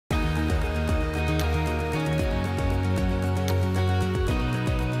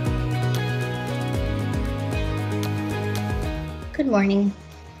Good morning.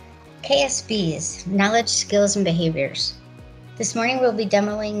 KSBs, Knowledge, Skills, and Behaviors. This morning we'll be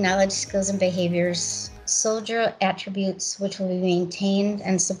demoing Knowledge, Skills, and Behaviors, soldier attributes which will be maintained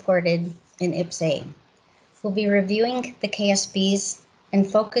and supported in IPPS-A. We'll be reviewing the KSBs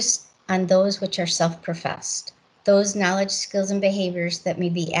and focus on those which are self-professed, those knowledge, skills, and behaviors that may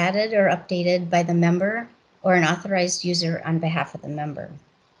be added or updated by the member or an authorized user on behalf of the member.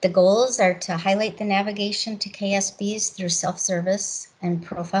 The goals are to highlight the navigation to KSBs through self-service and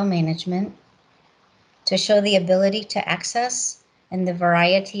profile management, to show the ability to access and the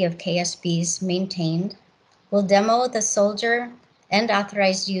variety of KSBs maintained. We'll demo the soldier and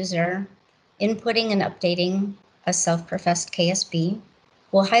authorized user inputting and updating a self-professed KSB.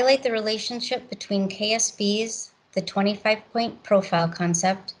 We'll highlight the relationship between KSBs, the 25-point profile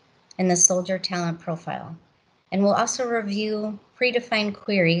concept, and the soldier talent profile. And we'll also review predefined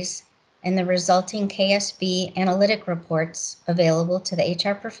queries and the resulting KSB analytic reports available to the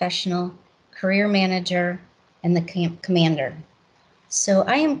HR professional, career manager, and the commander. So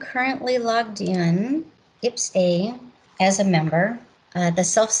I am currently logged in IPPS-A as a member. The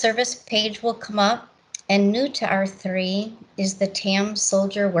self-service page will come up, and new to R3 is the TAM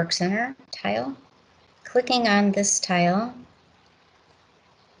Soldier Work Center tile. Clicking on this tile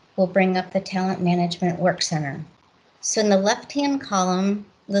will bring up the Talent Management Work Center. So in the left-hand column,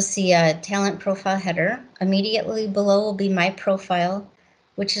 you'll see a talent profile header. Immediately below will be my profile,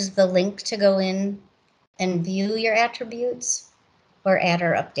 which is the link to go in and view your attributes or add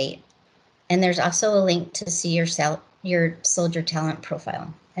or update. And there's also a link to see your soldier talent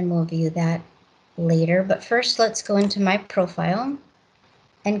profile, and we'll view that later. But first, let's go into my profile.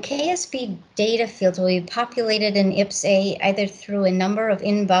 And KSB data fields will be populated in IPPS-A either through a number of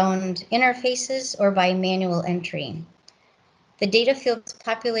inbound interfaces or by manual entry. The data fields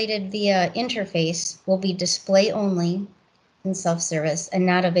populated via interface will be display only in self-service and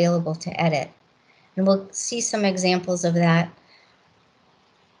not available to edit. And we'll see some examples of that.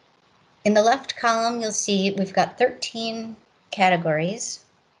 In the left column, you'll see we've got 13 categories: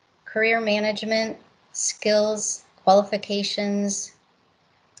 career management, skills, qualifications,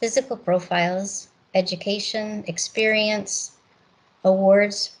 physical profiles, education, experience,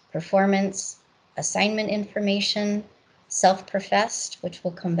 awards, performance, assignment information, self-professed, which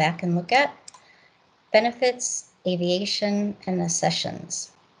we'll come back and look at, benefits, aviation, and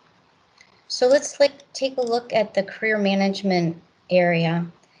accessions. So let's take a look at the career management area.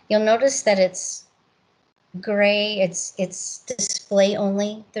 You'll notice that it's gray, it's display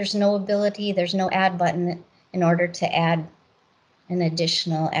only. There's no ability, there's no add button in order to add an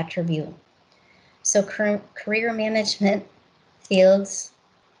additional attribute. So career management fields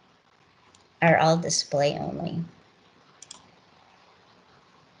are all display only.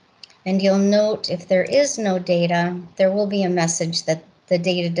 And you'll note if there is no data, there will be a message that the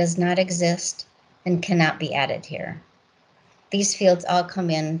data does not exist and cannot be added here. These fields all come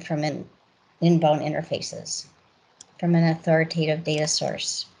in from inbound interfaces, from an authoritative data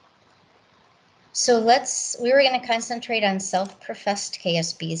source. So we were going to concentrate on self-professed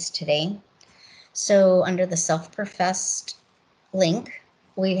KSBs today. So under the self-professed link,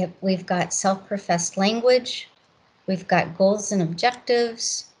 we've got self-professed language, we've got goals and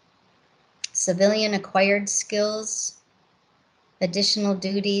objectives, civilian acquired skills, additional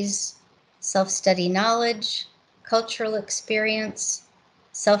duties, self-study knowledge, cultural experience,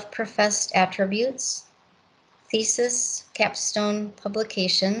 self-professed attributes, thesis, capstone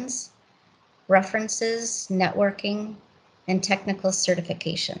publications, references, networking, and technical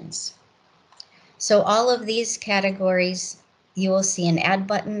certifications. So all of these categories, you will see an add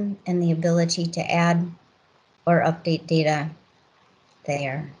button and the ability to add or update data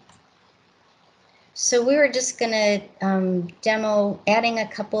there. So we were just going to demo adding a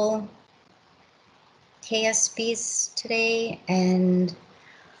couple KSBs today, and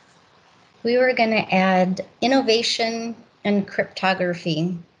we were going to add innovation and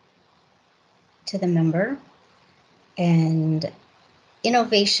cryptography to the member. And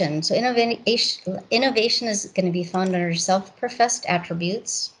innovation, so innovation is going to be found under self-professed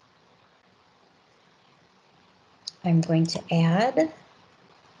attributes. I'm going to add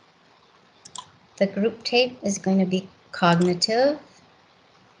the group type is going to be cognitive,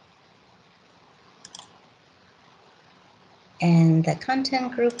 and the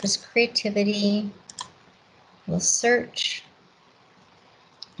content group is creativity. We'll search,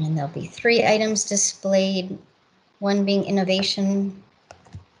 and there'll be 3 items displayed, one being innovation,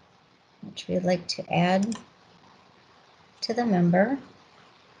 which we'd like to add to the member.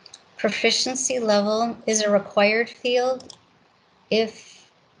 Proficiency level is a required field if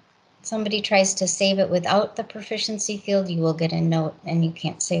somebody tries to save it without the proficiency field, you will get a note and you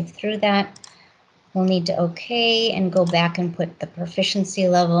can't save through that. We'll need to OK and go back and put the proficiency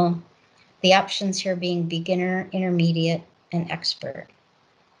level. The options here being beginner, intermediate, and expert.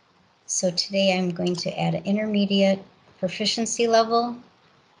 So today I'm going to add an intermediate proficiency level,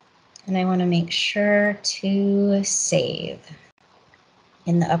 and I want to make sure to save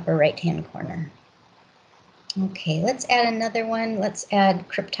in the upper right-hand corner. Okay, let's add another one. Let's add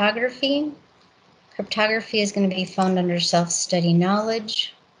cryptography. Cryptography is going to be found under self-study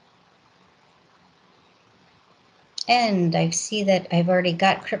knowledge. And I see that I've already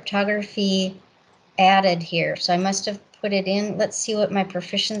got cryptography added here, so I must have put it in. Let's see what my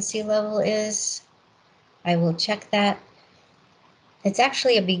proficiency level is. I will check that. It's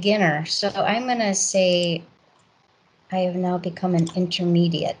actually a beginner, so I'm going to say I have now become an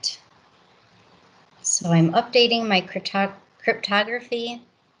intermediate. So I'm updating my cryptography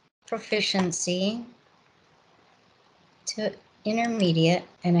proficiency to intermediate,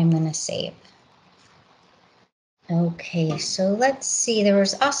 and I'm going to save. Okay, so let's see. There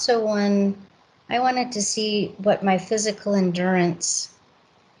was also one, I wanted to see what my physical endurance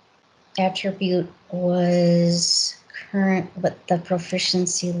attribute was current, what the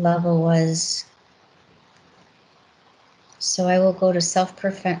proficiency level was. So I will go to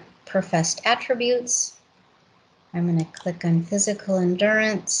self-professed attributes. I'm going to click on physical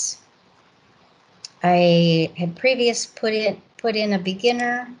endurance. I had previously put in a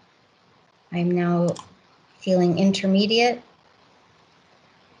beginner. I'm now feeling intermediate,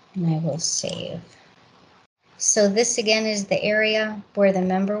 and I will save. So this again is the area where the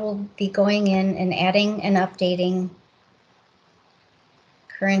member will be going in and adding and updating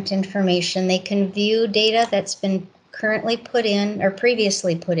current information. They can view data that's been currently put in or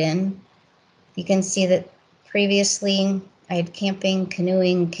previously put in. You can see that previously I had camping,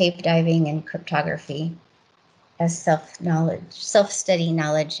 canoeing, cave diving, and cryptography as self-study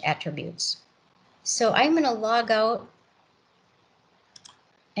knowledge attributes. So I'm going to log out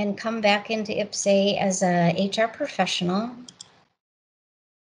and come back into IPPS-A as a HR professional.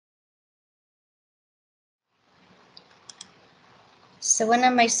 So one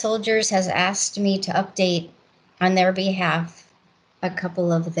of my soldiers has asked me to update on their behalf a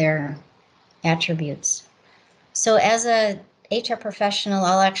couple of their attributes. So as a HR professional,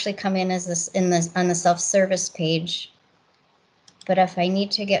 I'll actually come in as this on the self-service page. But if I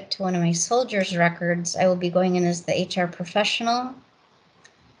need to get to one of my soldiers' records, I will be going in as the HR professional.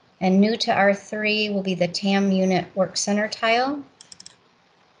 And new to R3 will be the TAM unit work center tile.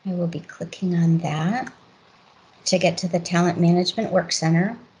 I will be clicking on that to get to the talent management work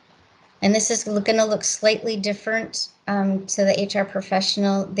center. And this is going to look slightly different to the HR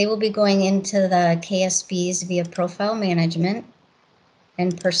professional. They will be going into the KSBs via profile management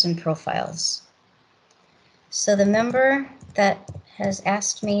and person profiles. So the member that has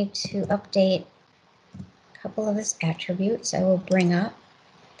asked me to update a couple of his attributes, I will bring up.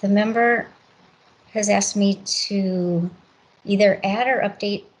 The member has asked me to either add or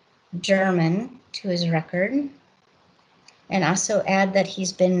update German to his record, and also add that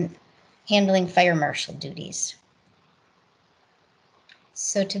he's been handling fire marshal duties.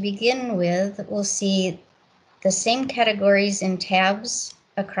 So to begin with, we'll see the same categories in tabs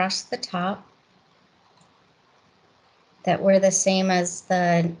across the top that were the same as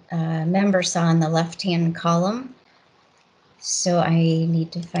the member saw in the left-hand column. So I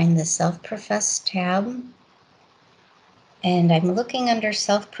need to find the self-professed tab. And I'm looking under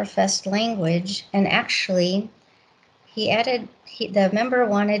self-professed language, and actually the member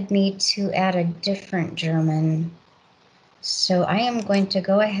wanted me to add a different German. So I am going to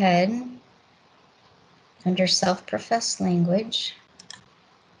go ahead under self-professed language.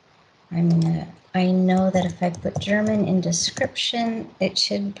 I know that if I put German in description, it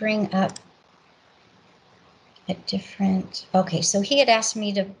should bring up a different, okay, so he had asked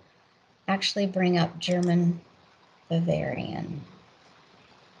me to actually bring up German Bavarian.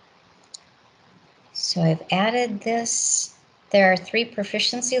 So I've added this. There are 3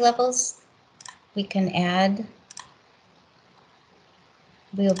 proficiency levels we can add.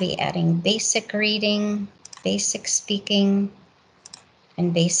 We'll be adding basic reading, basic speaking,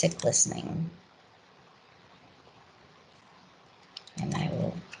 and basic listening. And I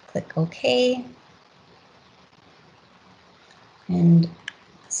will click OK. And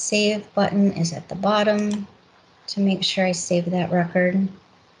save button is at the bottom to make sure I save that record.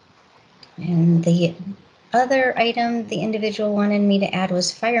 And the other item the individual wanted me to add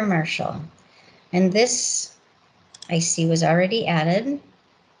was fire marshal. And this I see was already added.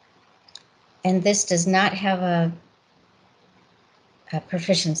 And this does not have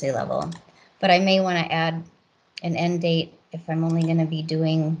proficiency level. But I may want to add an end date if I'm only going to be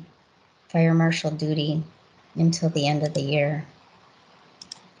doing fire marshal duty until the end of the year.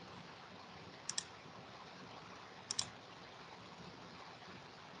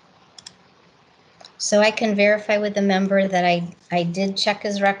 So I can verify with the member that I did check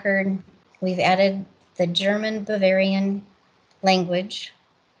his record. We've added the German Bavarian language.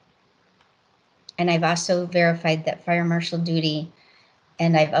 And I've also verified that fire marshal duty,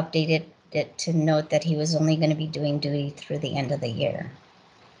 and I've updated it to note that he was only going to be doing duty through the end of the year.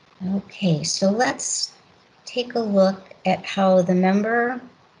 Okay, so let's take a look at how the member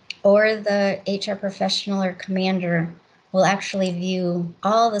or the HR professional or commander will actually view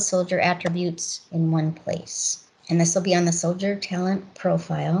all the soldier attributes in one place. And this will be on the soldier talent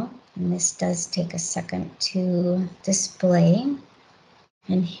profile. And this does take a second to display.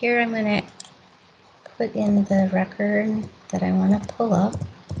 And here I'm going to put in the record that I want to pull up.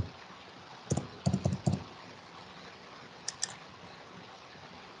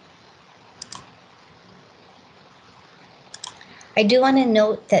 I do want to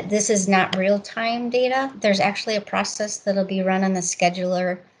note that this is not real-time data. There's actually a process that'll be run on the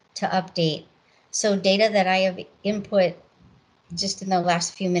scheduler to update. So data that I have input just in the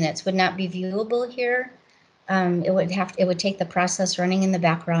last few minutes would not be viewable here. It would take the process running in the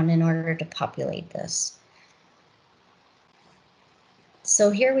background in order to populate this.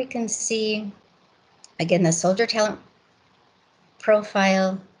 So here we can see, again, the soldier talent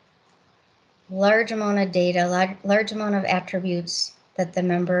profile, large amount of data, large amount of attributes that the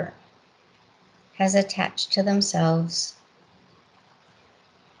member has attached to themselves.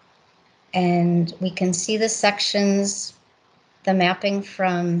 And we can see the sections, the mapping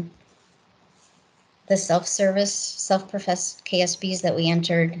from the self-service, self-professed KSBs that we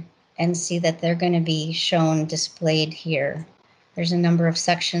entered, and see that they're going to be shown displayed here. There's a number of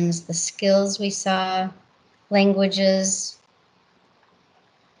sections, the skills we saw, languages,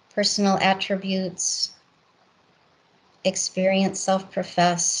 personal attributes, experience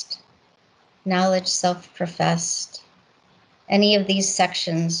self-professed, knowledge self-professed. Any of these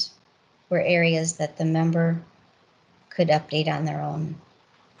sections were areas that the member could update on their own.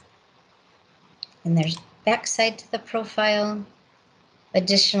 And there's backside to the profile,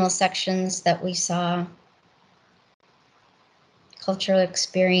 additional sections that we saw, cultural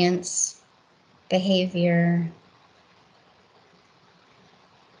experience, behavior,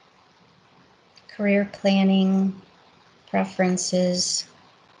 career planning, preferences.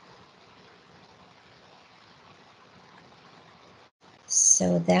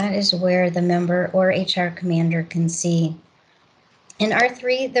 So that is where the member or HR commander can see. In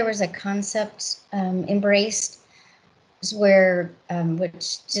R3, there was a concept embraced where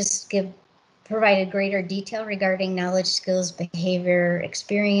which just provided greater detail regarding knowledge, skills, behavior,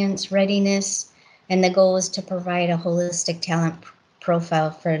 experience, readiness, and the goal was to provide a holistic talent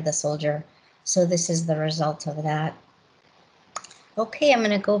profile for the soldier. So this is the result of that. Okay, I'm going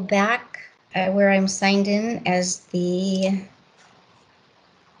to go back where I'm signed in as and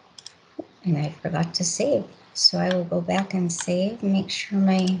I forgot to save. So I will go back and save, make sure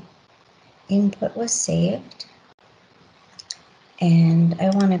my input was saved. And I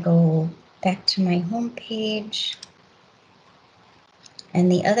want to go back to my home page.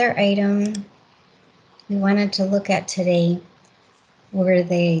 And the other item we wanted to look at today were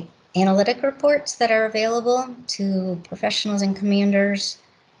the analytic reports that are available to professionals and commanders,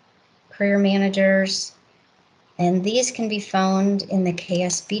 career managers, and these can be found in the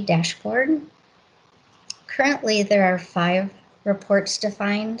KSB dashboard. Currently, there are 5 reports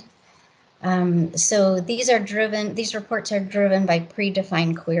defined. So these reports are driven by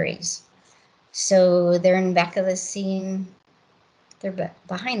predefined queries. So they're in back of the scene, they're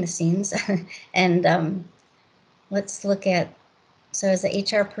behind the scenes. And let's look at, so as a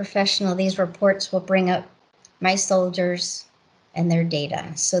HR professional, these reports will bring up my soldiers and their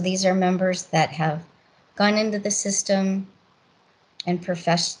data. So these are members that have gone into the system and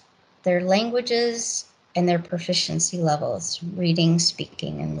professed their languages and their proficiency levels, reading,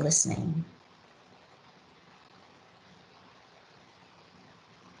 speaking, and listening.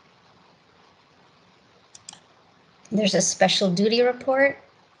 There's a special duty report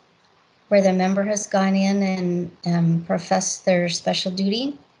where the member has gone in and professed their special duty.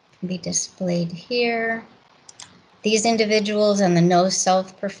 It can be displayed here. These individuals on the no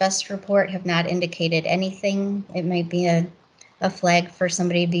self-professed report have not indicated anything. It might be a flag for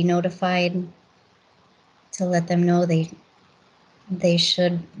somebody to be notified to let them know they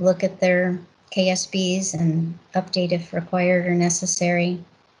should look at their KSBs and update if required or necessary.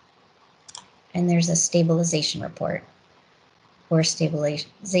 And there's a stabilization report. or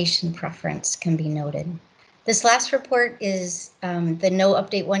stabilization preference can be noted. This last report is the no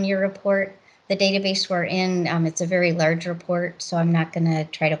update 1 year report. The database we're in, it's a very large report, so I'm not going to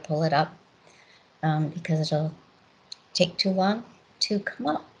try to pull it up because it'll take too long to come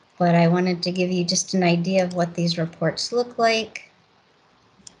up. But I wanted to give you just an idea of what these reports look like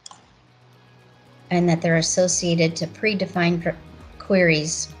and that they're associated to predefined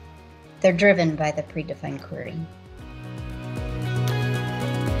queries. They're driven by the predefined query.